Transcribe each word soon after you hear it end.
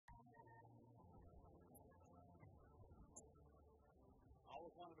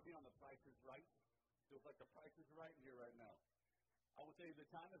wanted to be on The Price is Right. Feels like The Price is Right here right now. I would say the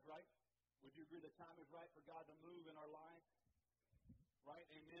time is right. Would you agree the time is right for God to move in our lives? Right?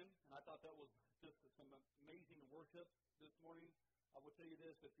 Amen. And I thought that was just some amazing worship this morning. I will tell you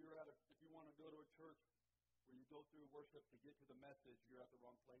this, if you want to go to a church where you go through worship to get to the message, you're at the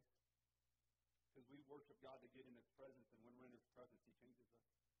wrong place. Because we worship God to get in His presence, and when we're in His presence, He changes us.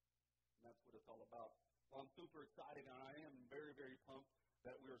 And that's what it's all about. Well, I'm super excited, and I am very, very pumped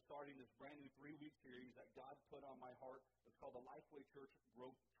that we are starting this brand new 3-week series that God put on my heart. It's called the Lifeway Church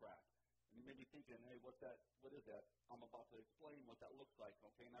Growth Track. And you may be thinking, hey, what's that? What is that? I'm about to explain what that looks like,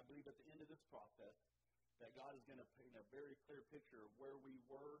 okay? And I believe at the end of this process that God is going to paint a very clear picture of where we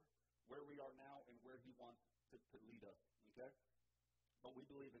were, where we are now, and where He wants to lead us, okay? But we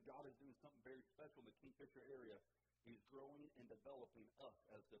believe that God is doing something very special in the Kingfisher area. He's growing and developing us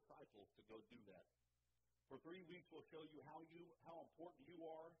as disciples to go do that. For 3 weeks, we'll show you how important you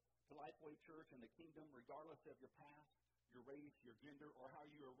are to Lifeway Church and the kingdom, regardless of your past, your race, your gender, or how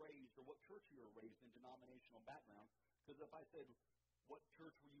you were raised, or what church you were raised in denominational background. Because if I said, what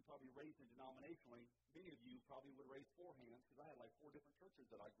church were you probably raised in denominationally, many of you probably would raise 4 hands, because I had like 4 different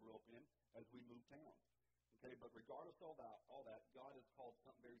churches that I grew up in as we moved town. Okay, but regardless of all that, God has called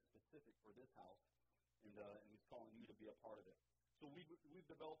something very specific for this house, and He's calling you to be a part of it. So we've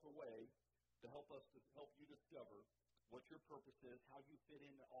developed a way to help you discover what your purpose is, how you fit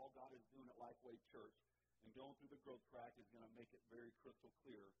into all God is doing at Lifeway Church, and going through the growth track is going to make it very crystal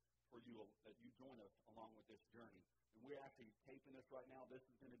clear for you that you join us along with this journey. And we're actually taping this right now. This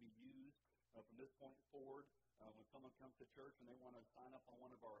is going to be used from this point forward. When someone comes to church and they want to sign up on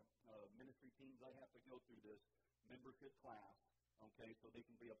one of our ministry teams, they have to go through this membership class, okay, so they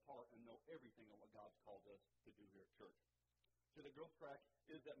can be a part and know everything of what God's called us to do here at church. So the growth track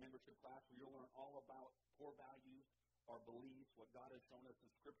is that membership class where you'll learn all about core values, our beliefs, what God has shown us in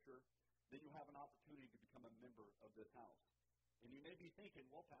Scripture. Then you'll have an opportunity to become a member of this house. And you may be thinking,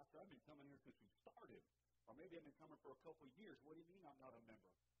 well, Pastor, I've been coming here since we started. Or maybe I've been coming for a couple of years. What do you mean I'm not a member?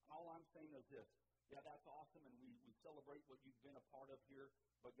 All I'm saying is this. Yeah, that's awesome, and we celebrate what you've been a part of here,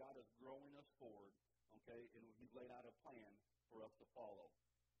 but God is growing us forward, okay, and He's laid out a plan for us to follow.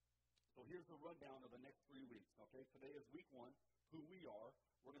 So here's the rundown of the next 3 weeks, okay? Today is week 1, who we are.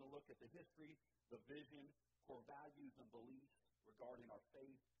 We're going to look at the history, the vision, core values and beliefs regarding our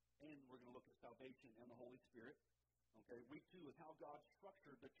faith, and we're going to look at salvation and the Holy Spirit. Okay, week 2 is how God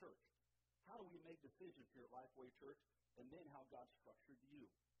structured the church. How do we make decisions here at Lifeway Church? And then how God structured you.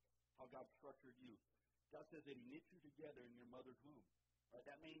 How God structured you. God says that He knit you together in your mother's womb. Right?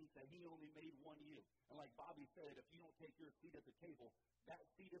 That means that He only made one you. And like Bobby said, if you don't take your seat at the table, that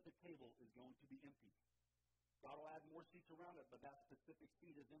seat at the table is going to be empty. God will add more seats around it, but that specific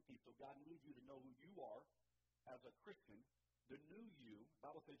seat is empty. So God needs you to know who you are as a Christian. The new you, the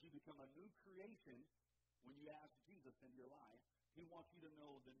Bible says you become a new creation when you ask Jesus into your life. He wants you to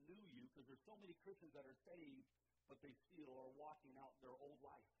know the new you, because there's so many Christians that are saved, but they still are walking out their old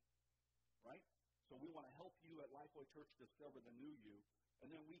life. Right? So we want to help you at Lifeway Church discover the new you.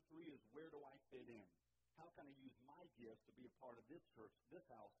 And then week 3 is where do I fit in? How can I use my gifts to be a part of this church, this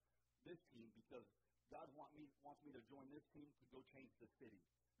house, this team? Because God wants me to join this team to go change the city.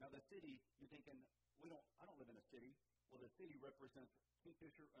 Now the city, you're thinking, I don't live in a city. Well, the city represents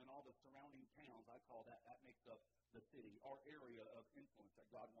Kingfisher and all the surrounding towns. I call that makes up the city, our area of influence that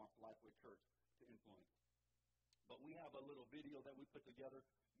God wants Lifeway Church to influence. But we have a little video that we put together.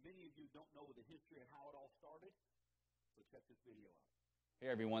 Many of you don't know the history of how it all started, so check this video out. Hey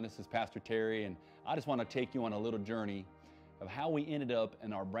everyone, this is Pastor Terry, and I just want to take you on a little journey of how we ended up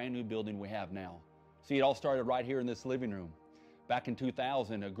in our brand new building we have now. See, it all started right here in this living room. Back in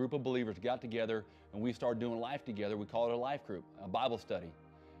 2000, a group of believers got together and we started doing life together. We call it a life group, a Bible study.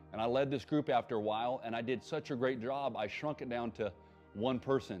 And I led this group after a while, and I did such a great job, I shrunk it down to one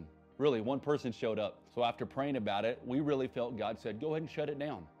person. Really, one person showed up. So after praying about it, we really felt God said, go ahead and shut it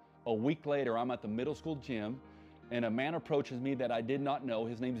down. A week later, I'm at the middle school gym, and a man approaches me that I did not know.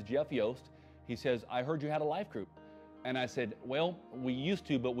 His name is Jeff Yost. He says, I heard you had a life group. And I said, well, we used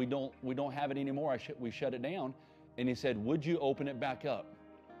to, but we don't have it anymore. We shut it down. And he said, would you open it back up?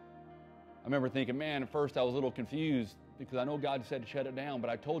 I remember thinking, man, at first I was a little confused because I know God said to shut it down,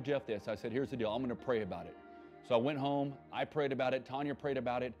 but I told Jeff this. I said, here's the deal. I'm going to pray about it. So I went home. I prayed about it. Tanya prayed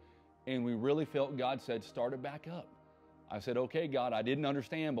about it. And we really felt God said, start it back up. I said, okay, God, I didn't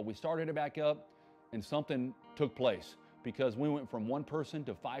understand, but we started it back up, and something took place because we went from 1 person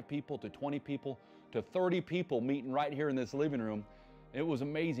to 5 people to 20 people to 30 people meeting right here in this living room. It was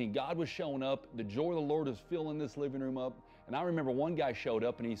amazing. God was showing up. The joy of the Lord was filling this living room up. And I remember one guy showed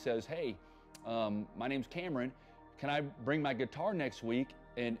up and he says, hey, my name's Cameron. Can I bring my guitar next week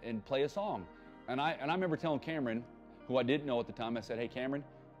and play a song. And I remember telling Cameron, who I didn't know at the time, I said, hey, Cameron,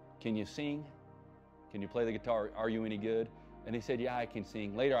 can you sing? Can you play the guitar? Are you any good? And he said, yeah, I can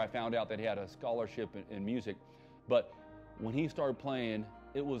sing. Later, I found out that he had a scholarship in music. But when he started playing,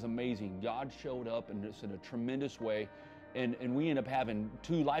 it was amazing. God showed up in a tremendous way. And we ended up having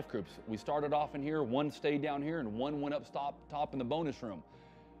 2 life groups. We started off in here, one stayed down here, and one went up top in the bonus room.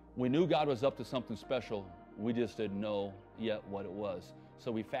 We knew God was up to something special. We just didn't know yet what it was. So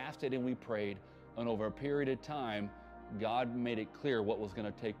we fasted and we prayed, and over a period of time, God made it clear what was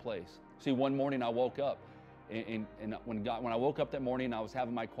going to take place. See, one morning I woke up, and when I woke up that morning and I was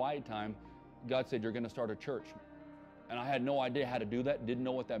having my quiet time, God said, you're going to start a church. And I had no idea how to do that, didn't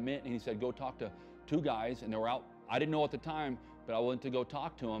know what that meant. And he said, go talk to 2 guys, and they were out. I didn't know at the time, but I went to go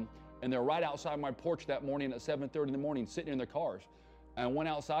talk to them, and they're right outside my porch that morning at 7:30 in the morning, sitting in their cars. And I went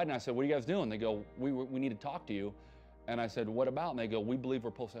outside and I said, what are you guys doing? They go, we need to talk to you. And I said, what about? And they go, we believe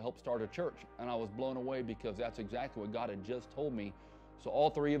we're supposed to help start a church. And I was blown away because that's exactly what God had just told me. So all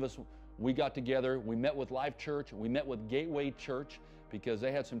 3 of us, we got together, we met with Life Church, we met with Gateway Church because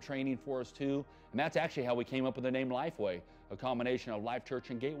they had some training for us too. And that's actually how we came up with the name Lifeway, a combination of Life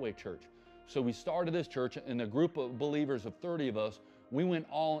Church and Gateway Church. So we started this church, and a group of believers of 30 of us, we went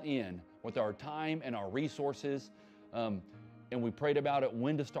all in with our time and our resources. And we prayed about it,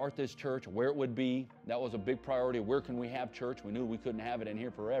 when to start this church, where it would be. That was a big priority. Where can we have church? We knew we couldn't have it in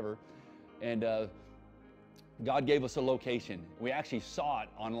here forever. And God gave us a location. We actually saw it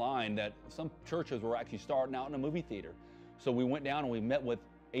online that some churches were actually starting out in a movie theater. So we went down and we met with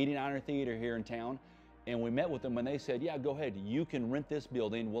 89er Theater here in town, and we met with them, and they said, yeah, go ahead. You can rent this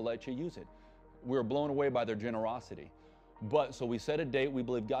building. We'll let you use it. We were blown away by their generosity. But so we set a date. We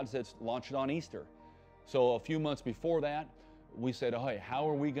believe God said launch it on Easter. So a few months before that, we said, oh, hey, how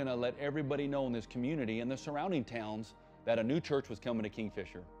are we going to let everybody know in this community and the surrounding towns that a new church was coming to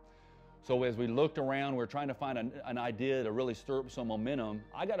Kingfisher? So as we looked around, we were trying to find an idea to really stir up some momentum.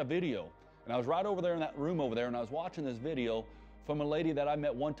 I got a video, and I was right over there in that room over there, and I was watching this video from a lady that I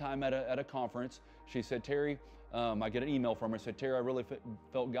met one time at a conference. She said, Terry, I get an email from her, said, Terry, I really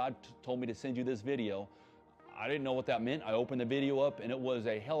felt God told me to send you this video. I didn't know what that meant. I opened the video up, and it was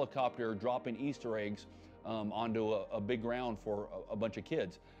a helicopter dropping Easter eggs onto a big ground for a bunch of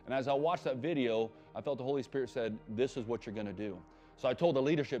kids. And as I watched that video, I felt the Holy Spirit said, this is what you're going to do. So I told the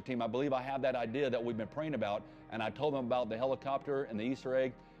leadership team, I believe I have that idea that we've been praying about, and I told them about the helicopter and the Easter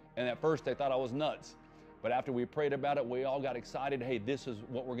egg, and at first they thought I was nuts. But after we prayed about it, we all got excited. Hey, this is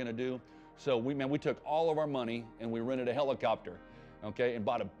what we're going to do. So we took all of our money and we rented a helicopter, okay, and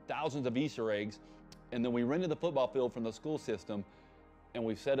bought thousands of Easter eggs, and then we rented the football field from the school system, and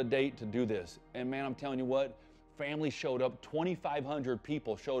we set a date to do this. And man, I'm telling you what, families showed up, 2,500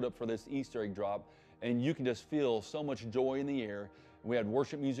 people showed up for this Easter egg drop, and you can just feel so much joy in the air. We had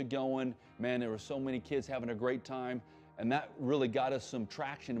worship music going. Man, there were so many kids having a great time, and that really got us some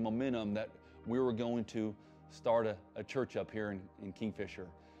traction and momentum that we were going to start a church up here in Kingfisher.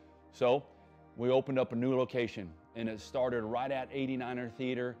 So we opened up a new location, and it started right at 89er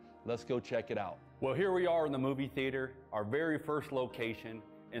Theater. Let's go check it out. Well, here we are in the movie theater, our very first location,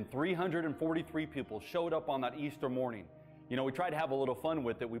 and 343 people showed up on that Easter morning. You know, we tried to have a little fun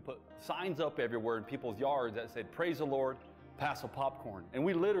with it. We put signs up everywhere in people's yards that said, praise the Lord, pass the popcorn. And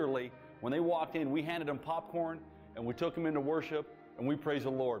we literally, when they walked in, we handed them popcorn, and we took them into worship, and we praised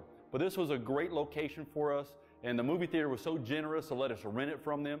the Lord. But this was a great location for us, and the movie theater was so generous to let us rent it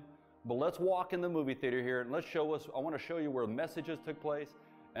from them. But let's walk in the movie theater here, and I want to show you where the messages took place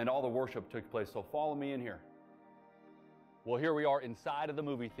and all the worship took place. So follow me in here. Well, here we are inside of the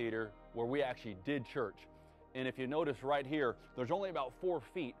movie theater where we actually did church. And if you notice right here, there's only about 4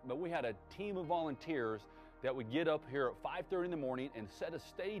 feet, but we had a team of volunteers that would get up here at 5:30 in the morning and set a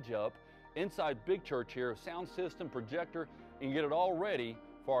stage up inside Big Church here, sound system, projector, and get it all ready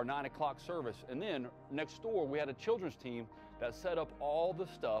for our 9 o'clock service. And then next door, we had a children's team that set up all the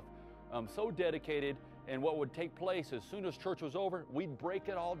stuff, so dedicated. And what would take place as soon as church was over, we'd break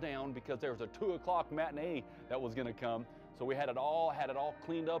it all down because there was a 2 o'clock matinee that was going to come. So we had it all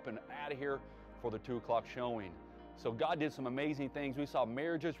cleaned up and out of here for the 2 o'clock showing. So God did some amazing things. We saw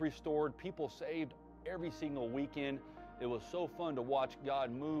marriages restored, people saved every single weekend. It was so fun to watch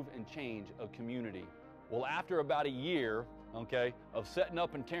God move and change a community. Well, after about a year, okay, of setting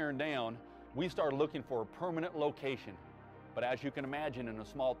up and tearing down, we started looking for a permanent location. But as you can imagine, in a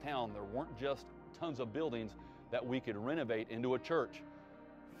small town, there weren't just tons of buildings that we could renovate into a church.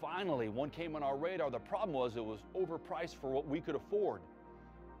 Finally, one came on our radar. The problem was it was overpriced for what we could afford.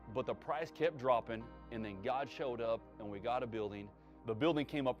 But the price kept dropping, and then God showed up and we got a building. The building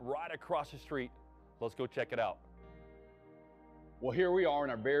came up right across the street. Let's go check it out. Well, here we are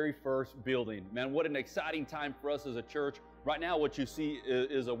in our very first building. Man, what an exciting time for us as a church. Right now, what you see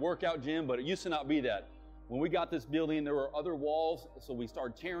is a workout gym, but it used to not be that. When we got this building, there were other walls, so we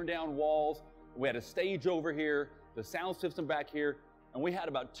started tearing down walls. We had a stage over here, the sound system back here, and we had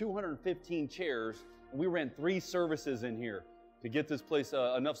about 215 chairs. We ran 3 services in here to get this place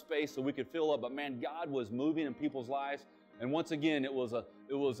enough space so we could fill up. But man, God was moving in people's lives. And once again, it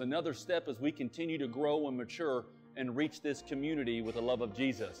was another step as we continue to grow and mature and reach this community with the love of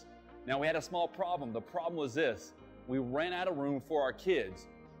Jesus. Now, we had a small problem. The problem was this: we ran out of room for our kids.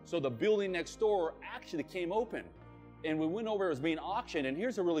 So the building next door actually came open. And we went over, it was being auctioned. And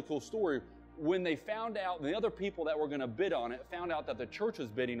here's a really cool story. When they found out, the other people that were going to bid on it found out that the church was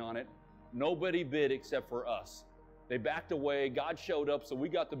bidding on it, nobody bid except for us. They backed away. God showed up, so we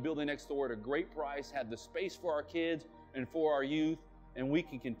got the building next door at a great price, had the space for our kids and for our youth, and we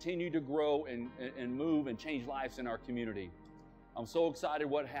can continue to grow and move and change lives in our community. I'm so excited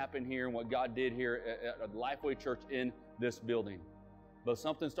what happened here and what God did here at Lifeway Church in this building. But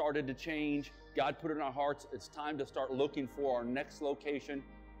something started to change. God put it in our hearts. It's time to start looking for our next location.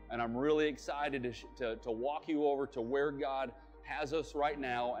 And I'm really excited to walk you over to where God has us right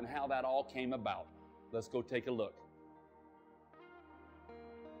now and how that all came about. Let's go take a look.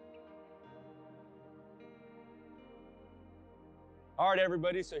 All right,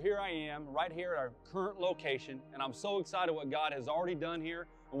 everybody, so here I am right here at our current location, and I'm so excited what God has already done here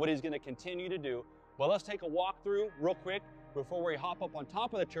and what He's going to continue to do. But let's take a walk through real quick before we hop up on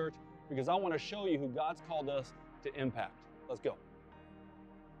top of the church, because I want to show you who God's called us to impact. Let's go.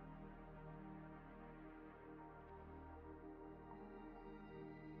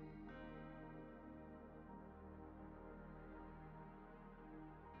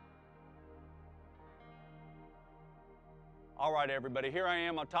 All right, everybody, here I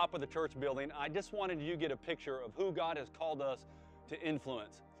am on top of the church building. I just wanted you to get a picture of who God has called us to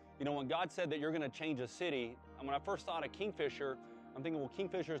influence. You know, when God said that you're going to change a city, and when I first thought of Kingfisher, I'm thinking, well,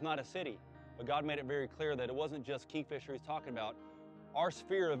 Kingfisher is not a city. But God made it very clear that it wasn't just Kingfisher He's talking about. Our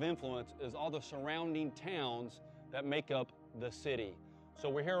sphere of influence is all the surrounding towns that make up the city. So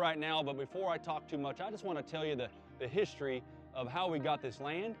we're here right now, but before I talk too much, I just want to tell you the history of how we got this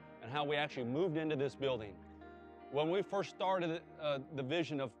land and how we actually moved into this building. When we first started the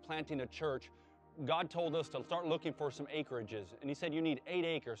vision of planting a church, God told us to start looking for some acreages. And He said, you need 8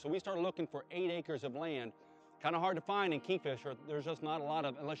 acres. So we started looking for 8 acres of land. Kind of hard to find in Kingfisher. There's just not a lot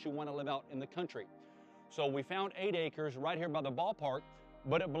of, unless you want to live out in the country. So we found 8 acres right here by the ballpark,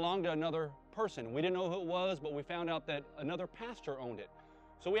 but it belonged to another person. We didn't know who it was, but we found out that another pastor owned it.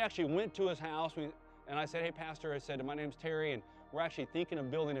 So we actually went to his house, and I said, hey, Pastor, I said, my name's Terry, and we're actually thinking of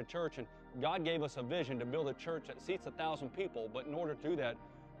building a church. And God gave us a vision to build a church that seats 1,000 people, but in order to do that,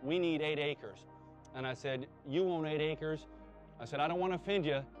 we need 8 acres. And I said, you own 8 acres. I said, I don't want to offend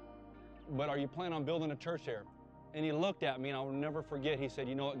you, but are you planning on building a church there? And he looked at me, and I'll never forget. He said,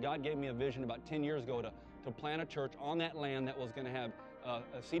 you know what, God gave me a vision about 10 years ago to plant a church on that land that was going to have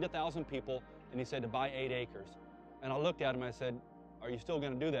seat 1,000 people, and he said to buy 8 acres. And I looked at him, I said, are you still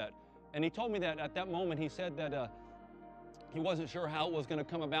going to do that? And he told me that at that moment, he said that he wasn't sure how it was going to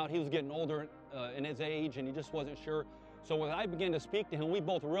come about. He was getting older in his age, and he just wasn't sure. So when I began to speak to him, we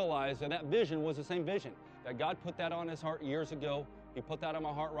both realized that that vision was the same vision, that God put that on his heart years ago. He put that on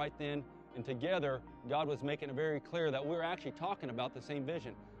my heart right then. And together, God was making it very clear that we were actually talking about the same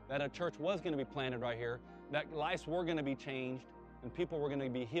vision, that a church was going to be planted right here, that lives were going to be changed, and people were going to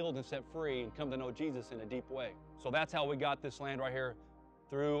be healed and set free and come to know Jesus in a deep way. So that's how we got this land right here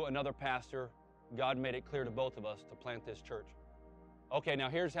through another pastor. God made it clear to both of us to plant this church. Okay, now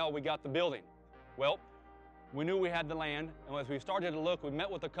here's how we got the building. Well, we knew we had the land, and as we started to look, we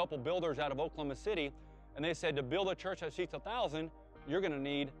met with a couple builders out of Oklahoma City, and they said to build a church that seats 1,000, you're going to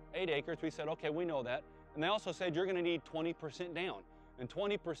need 8 acres. We said, okay, we know that. And they also said you're going to need 20% down. And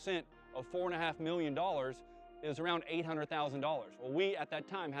 20% of $4.5 million is around $800,000. Well, we at that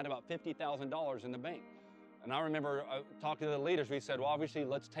time had about $50,000 in the bank. And I remember talking to the leaders, we said, well, obviously,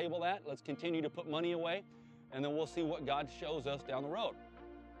 let's table that. Let's continue to put money away, and then we'll see what God shows us down the road.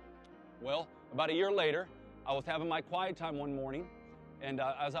 Well, about a year later, I was having my quiet time one morning, and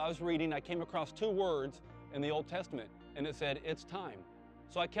as I was reading, I came across 2 words in the Old Testament, and it said, it's time.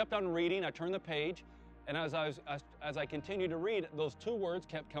 So I kept on reading, I turned the page, and as I continued to read, those 2 words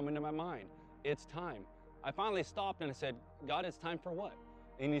kept coming to my mind. It's time. I finally stopped and I said, God, it's time for what?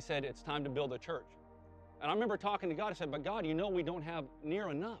 And He said, it's time to build a church. And I remember talking to God, I said, but God, you know we don't have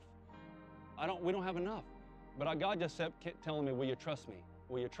near enough. We don't have enough. But God just kept telling me, will you trust me?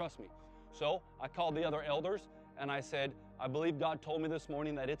 Will you trust me? So I called the other elders and I said, I believe God told me this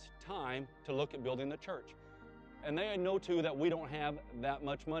morning that it's time to look at building the church. And they know, too, that we don't have that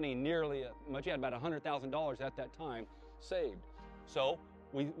much money, nearly much. You had about $100,000 at that time saved. So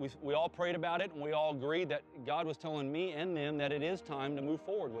we all prayed about it, and we all agreed that God was telling me and them that it is time to move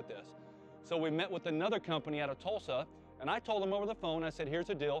forward with this. So we met with another company out of Tulsa, and I told them over the phone, I said, here's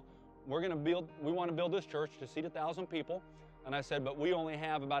the deal. We want to build this church to seat 1,000 people. And I said, but we only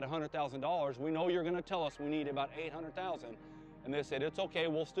have about $100,000. We know you're going to tell us we need about $800,000. And they said, it's okay,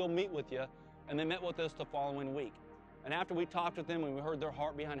 we'll still meet with you. And they met with us the following week. And after we talked with them and we heard their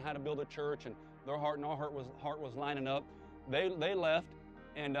heart behind how to build a church, and their heart and our heart was lining up, they left,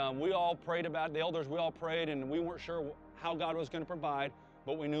 and we all prayed about it. The elders, we all prayed, and we weren't sure how God was going to provide,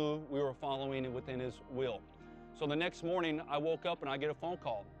 but we knew we were following it within His will. So the next morning, I woke up and I get a phone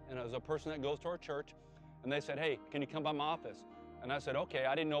call, and it was a person that goes to our church, and they said, hey, can you come by my office? And I said, okay.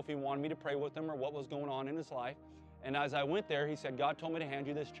 I didn't know if he wanted me to pray with him or what was going on in his life. And as I went there, he said, God told me to hand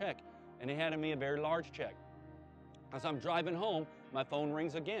you this check. And he handed me a very large check. As I'm driving home, my phone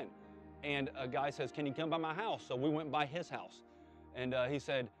rings again. And a guy says, can you come by my house? So we went by his house. And he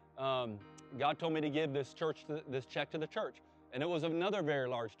said, God told me to give this check to the church. And it was another very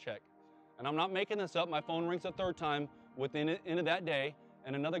large check. And I'm not making this up. My phone rings a third time within the end of that day.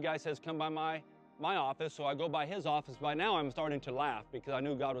 And another guy says, come by my office. So I go by his office. By now I'm starting to laugh because I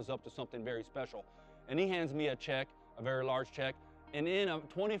knew God was up to something very special. And he hands me a check, a very large check. And in a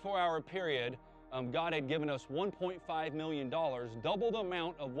 24-hour period, God had given us $1.5 million, double the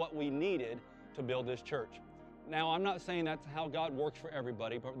amount of what we needed to build this church. Now, I'm not saying that's how God works for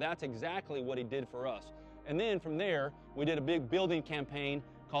everybody, but that's exactly what He did for us. And then from there, we did a big building campaign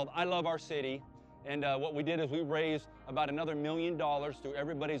called I Love Our City. And what we did is we raised about another $1 million through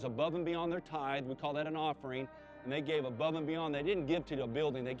everybody's above and beyond their tithe. We call that an offering. And they gave above and beyond. They didn't give to the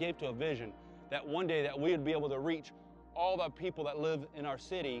building. They gave to a vision that one day that we would be able to reach all the people that live in our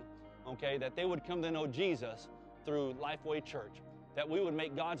city, okay, that they would come to know Jesus through Lifeway Church, that we would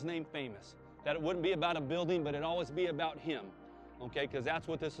make God's name famous, that it wouldn't be about a building, but it'd always be about Him, okay, because that's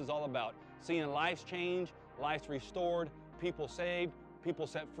what this is all about, seeing lives change, lives restored, people saved, people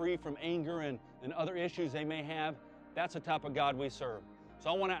set free from anger and other issues they may have. That's the type of God we serve. So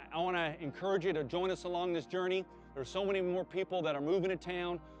I want to encourage you to join us along this journey. There's so many more people that are moving to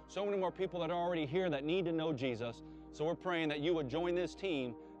town, so many more people that are already here that need to know Jesus. So we're praying that you would join this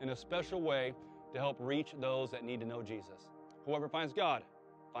team in a special way to help reach those that need to know Jesus. Whoever finds God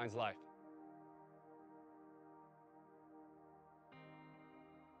finds life.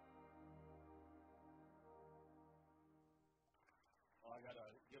 Well, I got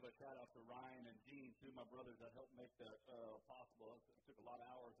to give a shout out to Ryan and Gene, two of my brothers that helped make that possible. It took a lot of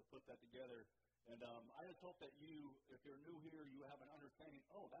hours to put that together. And I just hope that you, if you're new here, you have an understanding,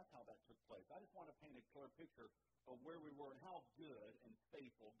 oh, that's how that took place. I just want to paint a clear picture of where we were and how good and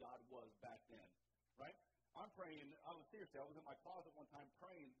faithful God was back then, right? I'm praying, I was in my closet one time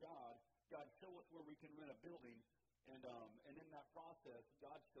praying, God, show us where we can rent a building. And in that process,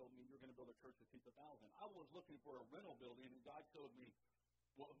 God showed me you're going to build a church that seats 1,000. I was looking for a rental building, and God showed me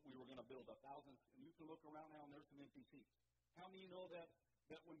what we were going to build 1,000. And you can look around now, and there's some empty seats. How many know that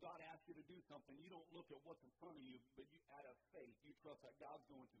when God asks you to do something, you don't look at what's in front of you, but you, out of faith, you trust that God's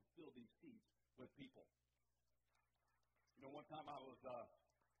going to fill these seats with people. You know, one time I was in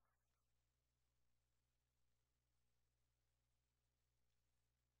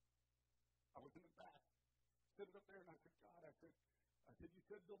the back, sitting up there, and I said, God, I said, you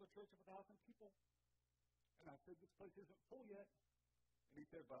could build a church of 1,000 people. And I said, this place isn't full yet. And He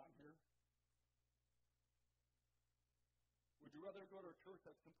said, but I'm here. Would you rather go to a church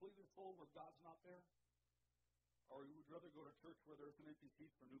that's completely full where God's not there? Or would you rather go to a church where there's some empty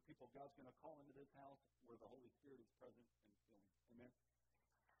seats for new people God's going to call into this house where the Holy Spirit is present and filling? Amen?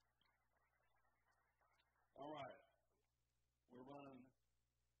 All right. We're running.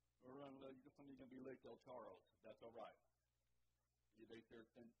 Some of you are going to be late to El Charros. That's all right. You bake there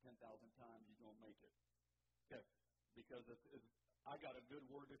 10,000 times, you're going to make it. Okay. Because I got a good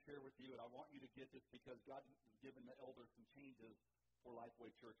word to share with you, and I want you to get this because God has given the elders some changes for Lifeway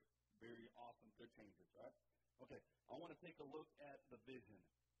Church. Very awesome, good changes, right? Okay, I want to take a look at the vision.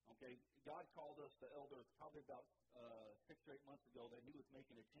 Okay, God called us, the elders, probably about 6 or 8 months ago that He was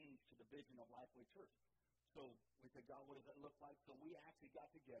making a change to the vision of Lifeway Church. So we said, God, what does that look like? So we actually got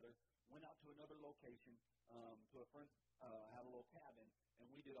together, went out to another location, to a friend, had a little cabin, and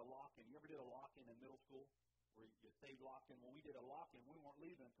we did a lock-in. You ever did a lock-in in middle school? Where you stayed locked in. When we did a lock-in, we weren't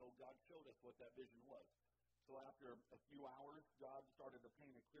leaving until God showed us what that vision was. So after a few hours, God started to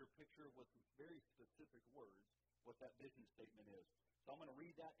paint a clear picture with some very specific words what that vision statement is. So I'm going to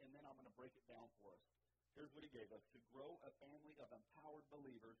read that, and then I'm going to break it down for us. Here's what He gave us: to grow a family of empowered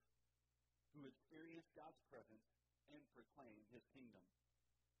believers who experience God's presence and proclaim his kingdom.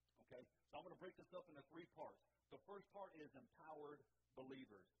 Okay? So I'm going to break this up into 3 parts. The first part is empowered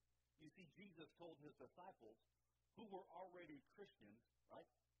believers. You see, Jesus told his disciples, who were already Christians, right,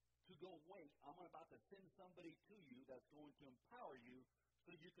 to go wait. I'm about to send somebody to you that's going to empower you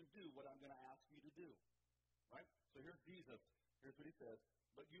so you can do what I'm going to ask you to do. Right? So here's Jesus. Here's what he says.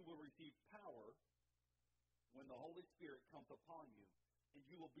 But you will receive power when the Holy Spirit comes upon you. And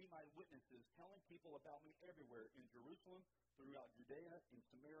you will be my witnesses, telling people about me everywhere, in Jerusalem, throughout Judea, in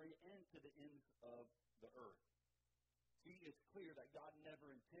Samaria, and to the ends of the earth. See, it's clear that God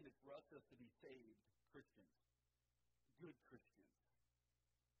never intended for us just to be saved Christians, good Christians.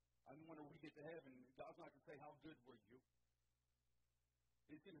 I mean, when we get to heaven, God's not going to say, how good were you?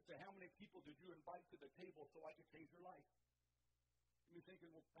 He's going to say, how many people did you invite to the table so I could change your life? You're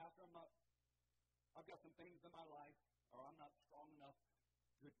thinking, well, Pastor, I've got some things in my life, or I'm not strong enough.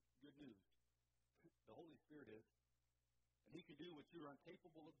 Good news. The Holy Spirit is. And he can do what you're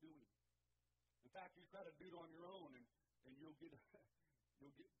incapable of doing. In fact, you try to do it on your own, and you'll get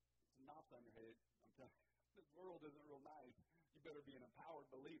some knots on your head. I'm telling you, this world isn't real nice. You better be an empowered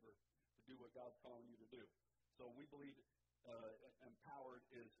believer to do what God's calling you to do. So we believe empowered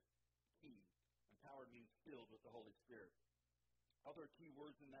is key. Empowered means filled with the Holy Spirit. Other key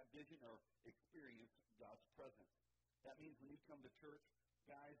words in that vision are experience God's presence. That means when you come to church,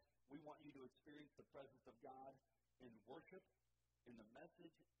 guys, we want you to experience the presence of God in worship, in the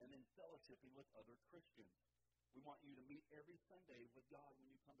message, and in fellowshipping with other Christians. We want you to meet every Sunday with God when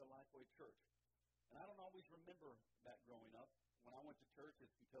you come to Lifeway Church. And I don't always remember that growing up. When I went to church,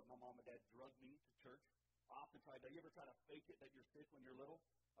 it's because my mom and dad drugged me to church. I often tried to, you ever try to fake it that you're sick when you're little?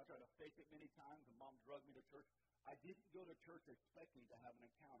 I tried to fake it many times, and Mom drugged me to church. I didn't go to church expecting to have an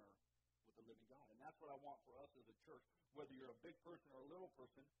encounter with the living God. And that's what I want for us as a church. Whether you're a big person or a little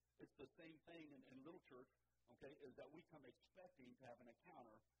person, it's the same thing in little church, okay, is that we come expecting to have an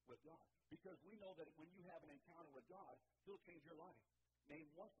encounter with God. Because we know that when you have an encounter with God, He'll change your life. Name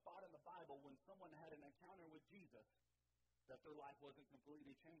one spot in the Bible when someone had an encounter with Jesus that their life wasn't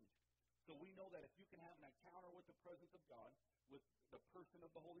completely changed. So we know that if you can have an encounter with the presence of God, with the person of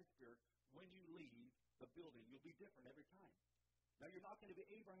the Holy Spirit, when you leave the building, you'll be different every time. Now, you're not going to be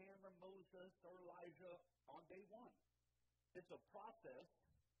Abraham or Moses or Elijah on day one. It's a process.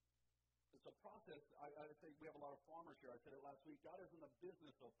 It's a process. I say we have a lot of farmers here. I said it last week. God is in the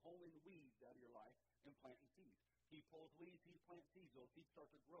business of pulling weeds out of your life and planting seeds. He pulls weeds, He plants seeds. Those seeds start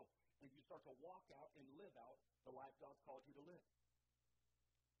to grow. And you start to walk out and live out the life God's called you to live.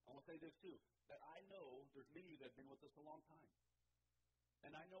 I want to say this too, that I know there's many of you that have been with us a long time.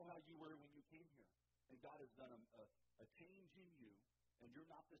 And I know how you were when you came here. And God has done a change in you, and you're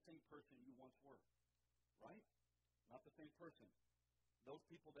not the same person you once were. Right? Not the same person. Those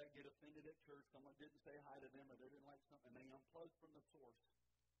people that get offended at church, someone didn't say hi to them or they didn't like something, they unplugged from the source.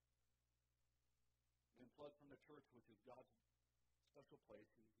 They unplugged from the church, which is God's special place.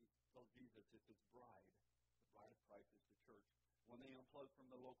 He told Jesus it's His bride. The bride of Christ is the church. When they unplugged from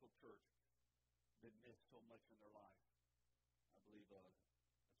the local church, they missed so much in their life. I believe that's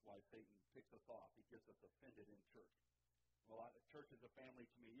why Satan picks us off. He gets us offended in church. Well, church is a family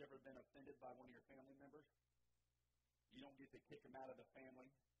to me. You ever been offended by one of your family members? You don't get to kick them out of the family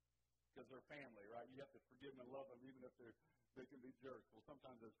because they're family, right? You have to forgive them and love them even if they can be jerks. Well,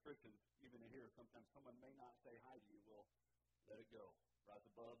 sometimes as Christians, even here, sometimes someone may not say hi to you. Well, let it go. Rise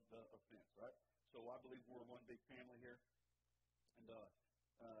above the offense, right? So I believe we're one big family here. And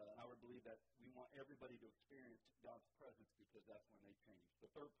I would believe that we want everybody to experience God's presence because that's when they change.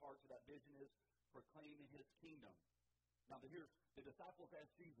 The third part of that vision is proclaiming His kingdom. Now, here's the disciples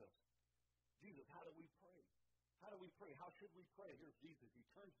asked Jesus, Jesus, how do we pray? How do we pray? How should we pray? Here's Jesus. He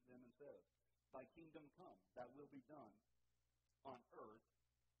turns to them and says, Thy kingdom come, Thy will be done on earth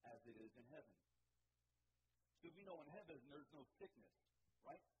as it is in heaven. So we know in heaven there's no sickness,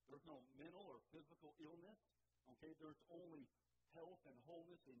 right? There's no mental or physical illness. Okay, there's only health and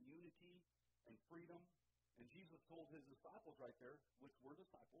wholeness and unity and freedom. And Jesus told His disciples right there, which were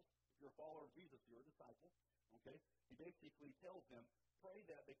disciples. If you're a follower of Jesus, you're a disciple. Okay? He basically tells them, pray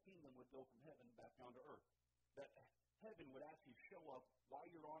that the kingdom would go from heaven back down to earth. That heaven would actually show up while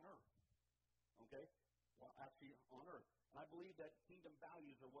you're on earth. Okay? Well, actually on earth. And I believe that kingdom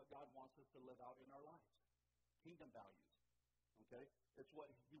values are what God wants us to live out in our lives. Kingdom values. Okay? It's what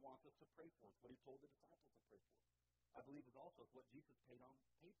He wants us to pray for. It's what He told the disciples to pray for. I believe it's also what Jesus paid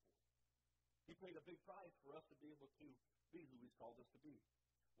for. He paid a big price for us to be able to be who He's called us to be.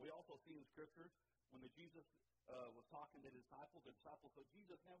 We also see in Scriptures when Jesus was talking to the disciples said,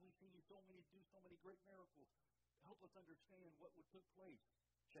 Jesus, now we've seen you do so many great miracles. Help us understand what took place.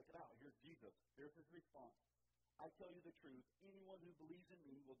 Check it out. Here's Jesus. Here's His response. I tell you the truth, anyone who believes in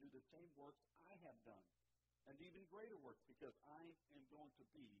me will do the same works I have done, and even greater works, because I am going to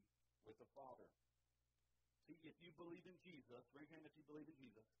be with the Father. See, if you believe in Jesus, raise your hand if you believe in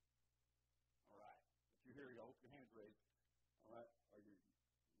Jesus. All right. If you're here, you hope your hand's raised. All right. Or you're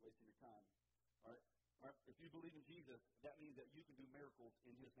wasting your time. All right. All right. If you believe in Jesus, that means that you can do miracles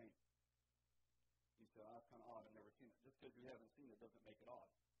in His name. You say, oh, that's kind of odd. I've never seen it. Just because you haven't seen it doesn't make it odd.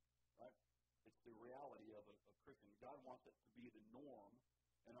 Right? It's the reality of a Christian. God wants it to be the norm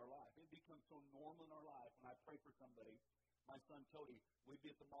in our life. It becomes so normal in our life when I pray for somebody. My son Cody, we'd be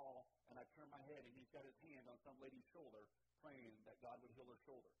at the mall, and I turn my head, and he's got his hand on some lady's shoulder, praying that God would heal her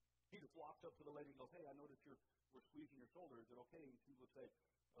shoulder. He just walks up to the lady and goes, hey, I noticed we're squeezing your shoulder. Is it okay? And she would say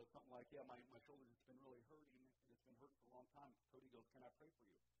something like, yeah, my shoulder's just been really hurting, and it's been hurting for a long time. Cody goes, can I pray for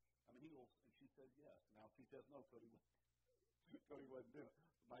you? I mean, he goes, and she says yes. Now, if she says no, Cody wasn't doing it.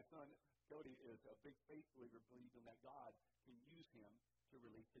 My son, Cody, is a big faith believer, believing that God can use him to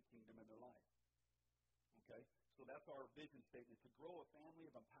release the kingdom in their life. Okay? So that's our vision statement, to grow a family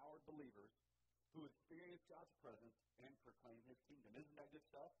of empowered believers who experience God's presence and proclaim His kingdom. Isn't that good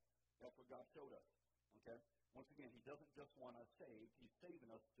stuff? That's what God showed us. Okay? Once again, He doesn't just want us saved. He's saving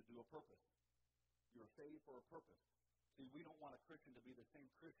us to do a purpose. You're saved for a purpose. See, we don't want a Christian to be the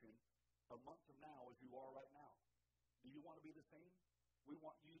same Christian a month from now as you are right now. Do you want to be the same? We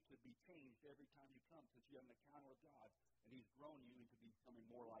want you to be changed every time you come, since you have an encounter with God, and He's grown you into becoming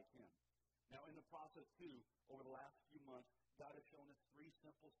more like Him. Now, in the process, too, over the last few months, God has shown us 3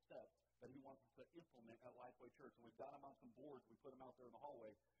 simple steps that He wants us to implement at Lifeway Church. And we've got them on some boards. We put them out there in the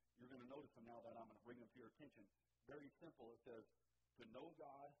hallway. You're going to notice them now that I'm going to bring them to your attention. Very simple. It says, to know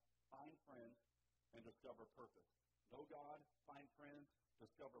God, find friends, and discover purpose. Know God, find friends,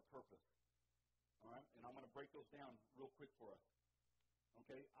 discover purpose. All right? And I'm going to break those down real quick for us.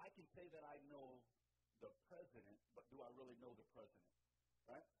 Okay? I can say that I know the president, but do I really know the president?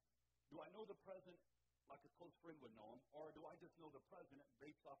 Right? Do I know the president like a close friend would know him, or do I just know the president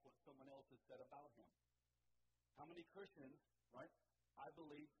based off what someone else has said about him? How many Christians, right? I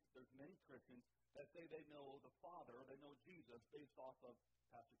believe there's many Christians that say they know the Father, they know Jesus based off of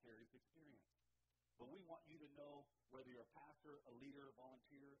Pastor Terry's experience. But we want you to know, whether you're a pastor, a leader, a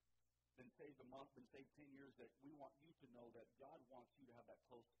volunteer, been saved a month, been saved 10 years, that we want you to know that God wants you to have that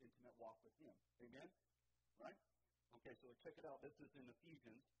close, intimate walk with Him. Amen? Right? Okay, so check it out. This is in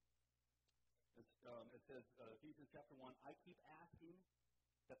Ephesians. It says, Ephesians chapter 1, I keep asking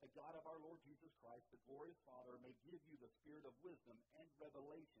that the God of our Lord Jesus Christ, the glorious Father, may give you the spirit of wisdom and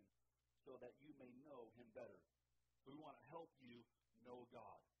revelation so that you may know Him better. So we want to help you know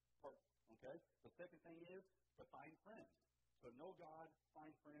God. Okay? The second thing is to find friends. So know God,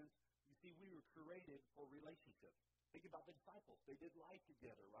 find friends. You see, we were created for relationships. Think about the disciples. They did life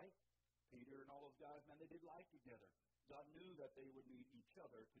together, right? Peter and all those guys, man, they did life together. God knew that they would need each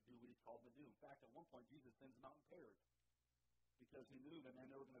other to do what He's called them to do. In fact, at one point, Jesus sends them out in pairs because He knew that, man,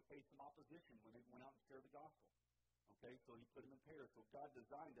 they were going to face some opposition when they went out and shared the gospel. Okay, so He put them in pairs. So God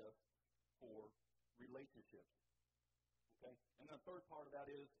designed us for relationships. Okay, and the third part of that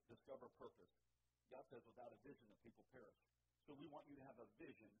is discover purpose. God says without a vision, the people perish. So we want you to have a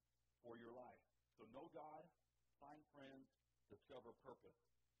vision for your life. So know God, find friends, discover purpose.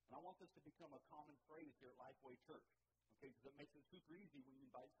 And I want this to become a common phrase here at Lifeway Church. Okay, because it makes it super easy when you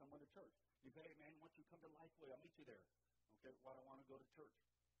invite someone to church. You say, hey, man, once you come to Lifeway, I'll meet you there. Okay, why do I want to go to church?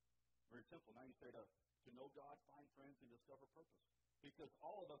 Very simple. Now you say to know God, find friends, and discover purpose. Because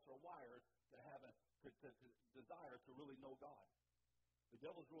all of us are wired to have a desire to really know God. The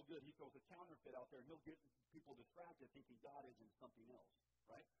devil's real good. He throws a counterfeit out there, and he'll get people distracted thinking God is in something else,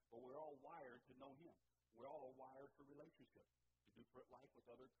 right? But we're all wired to know Him. We're all wired for relationships, to do life with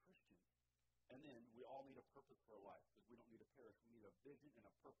other Christians. And then we all need a purpose for our life, because we don't need to perish. We need a vision and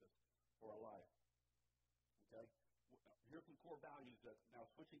a purpose for our life. Okay? Here's some core values. Now,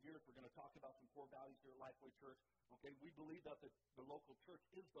 switching gears, we're going to talk about some core values here at Lifeway Church. Okay, we believe that the local church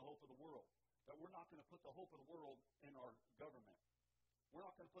is the hope of the world, that we're not going to put the hope of the world in our government. We're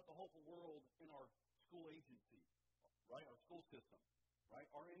not going to put the hope of the world in our school agency, right, our school system, right,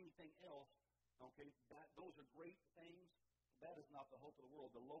 or anything else. Okay, those are great things. That is not the hope of the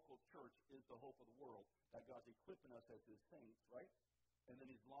world. The local church is the hope of the world, that God's equipping us as His saints, right? And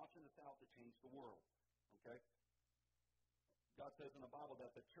then He's launching us out to change the world, okay? God says in the Bible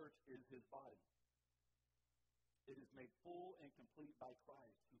that the church is His body. It is made full and complete by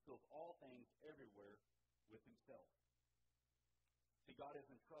Christ, who fills all things everywhere with Himself. See, God has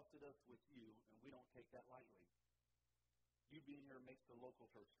entrusted us with you, and we don't take that lightly. You being here makes the local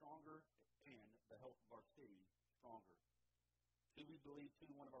church stronger and the health of our city stronger. See, we believe, too,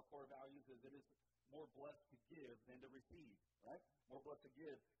 one of our core values is it is more blessed to give than to receive, right? More blessed to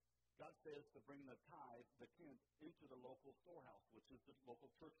give. God says to bring the tithe, the tenth, into the local storehouse, which is the local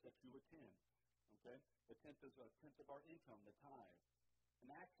church that you attend, okay? The tenth is a tenth of our income, the tithe. And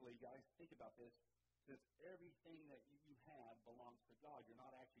actually, guys, think about this. Since everything that you have belongs to God, you're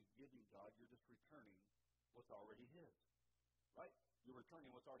not actually giving God, you're just returning what's already His, right? You're returning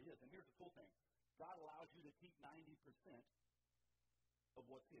what's already His. And here's the cool thing. God allows you to keep 90% of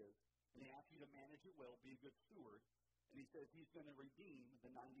what's His, and He asks you to manage it well, be a good steward, and He says He's going to redeem the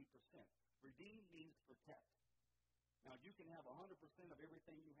 90%. Redeem means protect. Now, you can have 100% of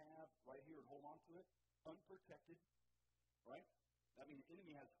everything you have right here and hold on to it, unprotected, right? I mean, the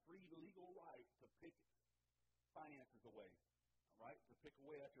enemy has free legal right to pick finances away, right? To pick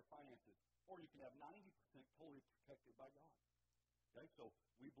away at your finances. Or you can have 90% totally protected by God. Okay, so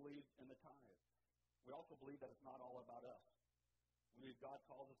we believe in the tithe. We also believe that it's not all about us. We believe God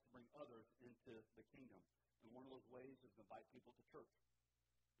calls us to bring others into the kingdom. And one of those ways is to invite people to church.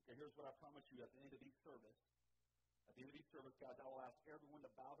 Okay, here's what I promise you at the end of each service. At the end of each service, guys, I will ask everyone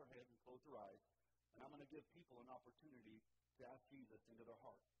to bow their heads and close their eyes. And I'm going to give people an opportunity to ask Jesus into their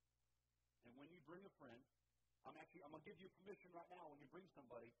heart. And when you bring a friend, I'm going to give you permission right now when you bring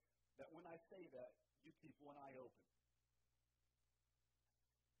somebody that when I say that, you keep one eye open.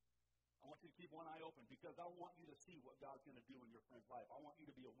 I want you to keep one eye open because I want you to see what God's going to do in your friend's life. I want you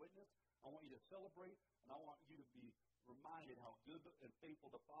to be a witness. I want you to celebrate. And I want you to be reminded how good and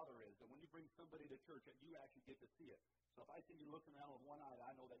faithful the Father is. And when you bring somebody to church, that you actually get to see it. So if I see you looking around with one eye,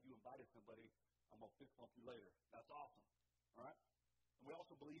 I know that you invited somebody. I'm going to fist bump you later. That's awesome. All right? And we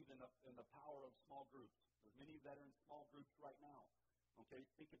also believe in the power of small groups. There's many that are in small groups right now. Okay?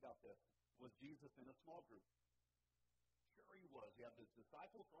 Think about this. Was Jesus in a small group? Sure he was. He had his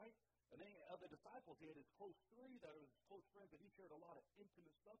disciples, right? And then of the disciples, he had his close three that were his close friends that he shared a lot of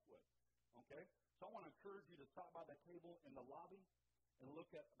intimate stuff with. Okay? So I want to encourage you to stop by the table in the lobby and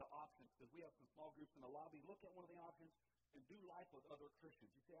look at the options because we have some small groups in the lobby. Look at one of the options and do life with other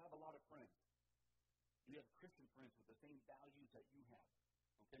Christians. You say, I have a lot of friends. You have Christian friends with the same values that you have.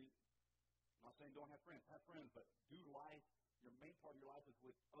 Okay? I'm not saying don't have friends. Have friends, but do life. Your main part of your life is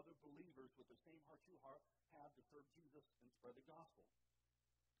with other believers with the same heart you have to serve Jesus and spread the gospel.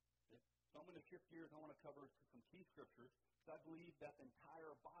 Okay? So I'm going to shift gears. I want to cover some key scriptures because I believe that the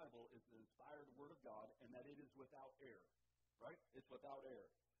entire Bible is the inspired Word of God and that it is without error. Right? It's without error.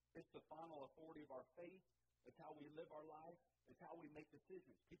 It's the final authority of our faith. It's how we live our life. It's how we make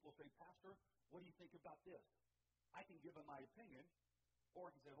decisions. People say, Pastor, what do you think about this? I can give them my opinion, or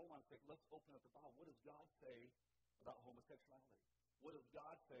I can say, hold on a second, let's open up the Bible. What does God say about homosexuality? What does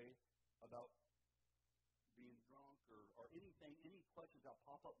God say about being drunk or anything, any questions that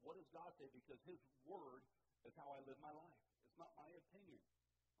pop up? What does God say? Because His Word is how I live my life. It's not my opinion.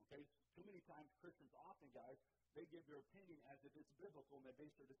 Okay? Too many times Christians often, guys, they give their opinion as if it's biblical and they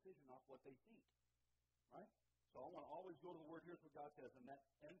base their decision off what they think. Right? So I want to always go to the Word. Here's what God says.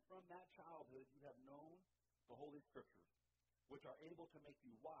 And from that childhood you have known the Holy Scriptures, which are able to make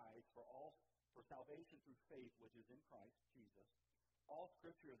you wise for salvation through faith, which is in Christ Jesus. All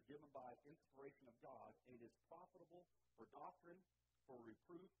Scripture is given by inspiration of God, and it is profitable for doctrine, for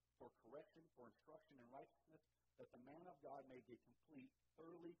reproof, for correction, for instruction in righteousness, that the man of God may be complete,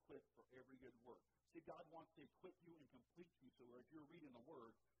 thoroughly equipped for every good work. See, God wants to equip you and complete you, so as you're reading the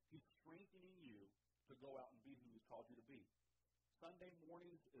Word, He's strengthening you to go out and be who He's called you to be. Sunday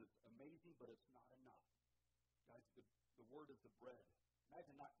mornings is amazing, but it's not enough. Guys, the Word is the bread.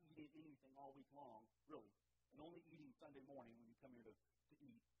 Imagine not eating anything all week long, really, and only eating Sunday morning when you come here to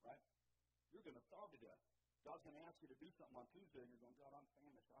eat, right? You're going to starve to death. God's going to ask you to do something on Tuesday, and you're going, God, I'm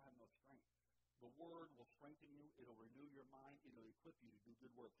famished. I have no strength. The Word will strengthen you. It'll renew your mind. It'll equip you to do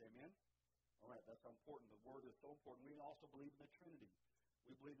good work. Amen? All right, that's important. The Word is so important. We also believe in the Trinity.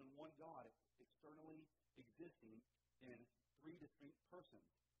 We believe in one God, externally existing in three distinct persons,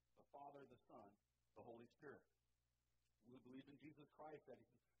 the Father, the Son, the Holy Spirit. We believe in Jesus Christ, that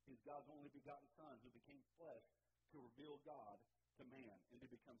He's God's only begotten Son who became flesh to reveal God to man and to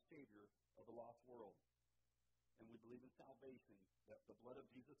become Savior of the lost world. And we believe in salvation, that the blood of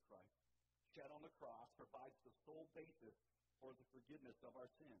Jesus Christ shed on the cross provides the sole basis for the forgiveness of our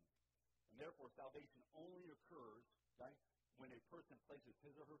sins. And therefore, salvation only occurs, right, when a person places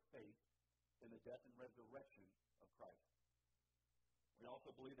his or her faith in the death and resurrection of Christ. We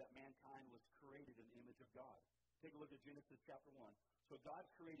also believe that mankind was created in the image of God. Take a look at Genesis chapter 1. So God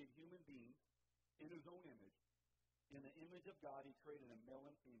created human beings in His own image. In the image of God, He created them, male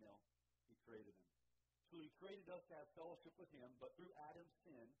and female. He created them. So He created us to have fellowship with Him, but through Adam's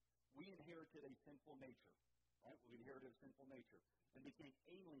sin, we inherited a sinful nature. right? We inherited a sinful nature and became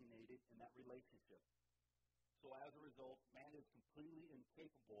alienated in that relationship. So as a result, man is completely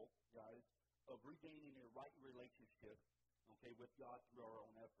incapable, guys, of regaining a right relationship, okay, with God through our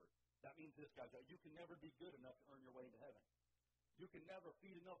own effort. That means this, guys, that you can never be good enough to earn your way into heaven. You can never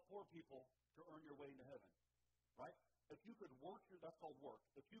feed enough poor people to earn your way into heaven, right? If you could work that's called work.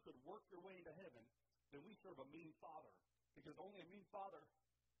 If you could work your way into heaven, then we serve a mean father, because only a mean father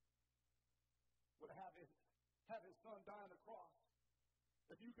would have his son die on the cross.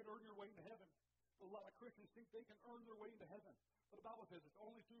 If you could earn your way into heaven, a lot of Christians think they can earn their way into heaven. But the Bible says it's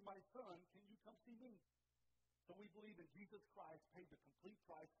only through my son can you come see me. So we believe in Jesus Christ paid the complete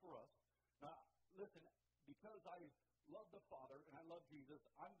price for us. Now, listen, because I love the Father and I love Jesus,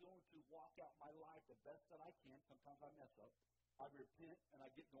 I'm going to walk out my life the best that I can. Sometimes I mess up. I repent and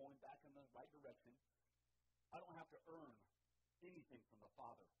I get going back in the right direction. I don't have to earn anything from the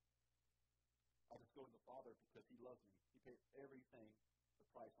Father. I just go to the Father because He loves me. He paid everything, the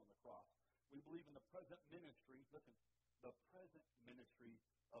price on the cross. We believe in the present ministry, listen, the present ministry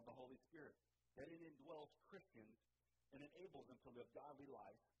of the Holy Spirit. That it indwells Christians and enables them to live godly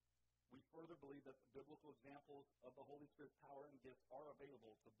lives. We further believe that the biblical examples of the Holy Spirit's power and gifts are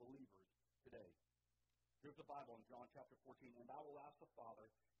available to believers today. Here's the Bible in John chapter 14. And I will ask the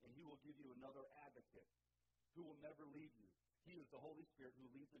Father, and He will give you another advocate who will never leave you. He is the Holy Spirit who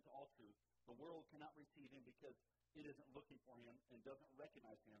leads into all truth. The world cannot receive Him because it isn't looking for Him and doesn't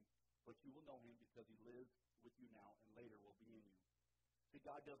recognize Him, but you will know Him because He lives with you now and later will be in you. See,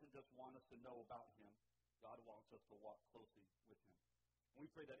 God doesn't just want us to know about Him. God wants us to walk closely with Him. And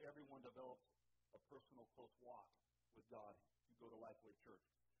we pray that everyone develops a personal close walk with God. You go to Lifeway Church.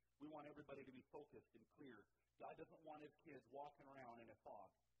 We want everybody to be focused and clear. God doesn't want His kids walking around in a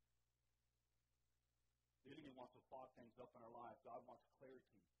fog. The enemy wants to fog things up in our lives. God wants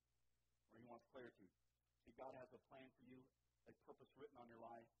clarity, or He wants clarity. See, God has a plan for you, a purpose written on your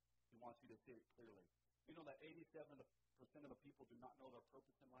life. He wants you to see it clearly. You know that 87% of the people do not know their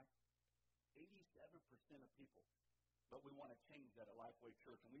purpose in life? 87% of people. But we want to change that at Lifeway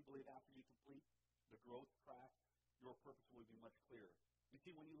Church. And we believe after you complete the growth track, your purpose will be much clearer. You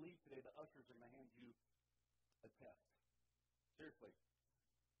see, when you leave today, the ushers are going to hand you a test. Seriously.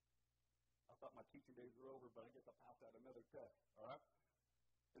 I thought my teaching days were over, but I get to pass out another test. All right?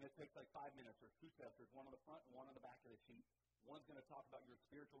 And it takes like 5 minutes. There's two tests. There's one on the front and one on the back of the sheet. One's going to talk about your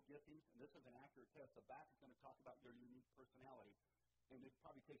spiritual giftings, and this is an accurate test. The back is going to talk about your unique personality. And it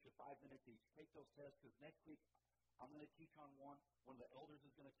probably takes you 5 minutes each. Take those tests, because next week I'm going to teach on one. One of the elders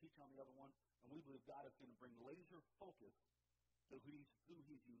is going to teach on the other one. And we believe God is going to bring laser focus to who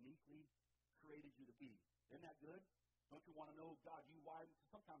He's uniquely created you to be. Isn't that good? Don't you want to know, God, you wired me?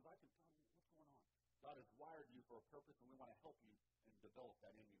 Sometimes I can tell you what's going on. God has wired you for a purpose, and we want to help you and develop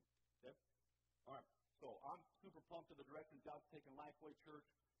that in you. Okay? All right. So I'm super pumped to the direction God's taking Lifeway Church.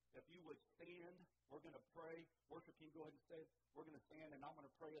 If you would stand, we're going to pray. Worship team, go ahead and stay. We're going to stand, and I'm going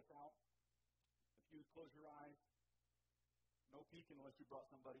to pray us out. If you close your eyes, no peeking unless you brought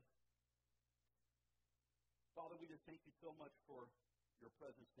somebody. Father, we just thank you so much for your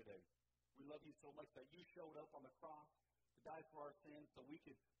presence today. We love you so much that you showed up on the cross to die for our sins so we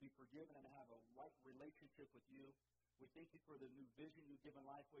could be forgiven and have a right relationship with you. We thank you for the new vision you've given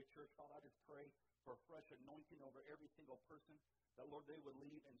Lifeway Church. Father, I just pray for a fresh anointing over every single person, that, Lord, they would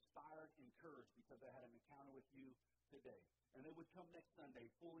leave inspired, encouraged, because they had an encounter with you today. And they would come next Sunday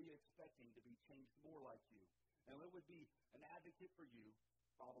fully expecting to be changed more like you. And it would be an advocate for you,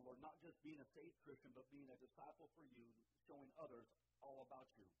 Father, Lord, not just being a saved Christian, but being a disciple for you, showing others all about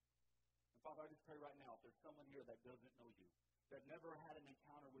you. And Father, I just pray right now, if there's someone here that doesn't know you, that never had an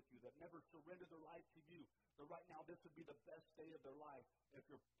encounter with you, that never surrendered their life to you, that right now this would be the best day of their life. If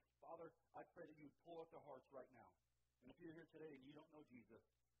you're, Father, I pray that you would pull out their hearts right now. And if you're here today and you don't know Jesus,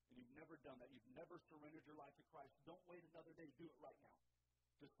 and you've never done that, you've never surrendered your life to Christ, don't wait another day. Do it right now.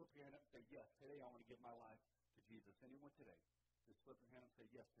 Just slip your hand up and say, yes, today I want to give my life to Jesus. Anyone today? Just slip your hand up and say,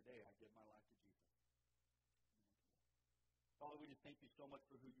 yes, today I give my life to Jesus. Father, we just thank you so much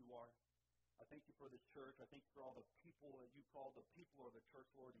for who you are. I thank you for this church. I thank you for all the people that you call the people of the church,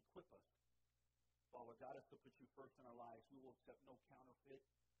 Lord. Equip us. Father, God us to put you first in our lives. We will accept no counterfeit.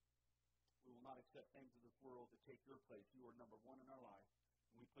 We will not accept things of this world to take your place. You are number one in our life,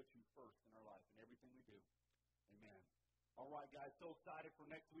 and we put you first in our life in everything we do. Amen. All right, guys, so excited for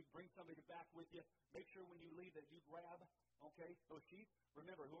next week. Bring somebody back with you. Make sure when you leave that you grab, okay, those sheets.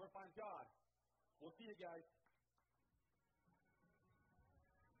 Remember, whoever finds God. We'll see you guys.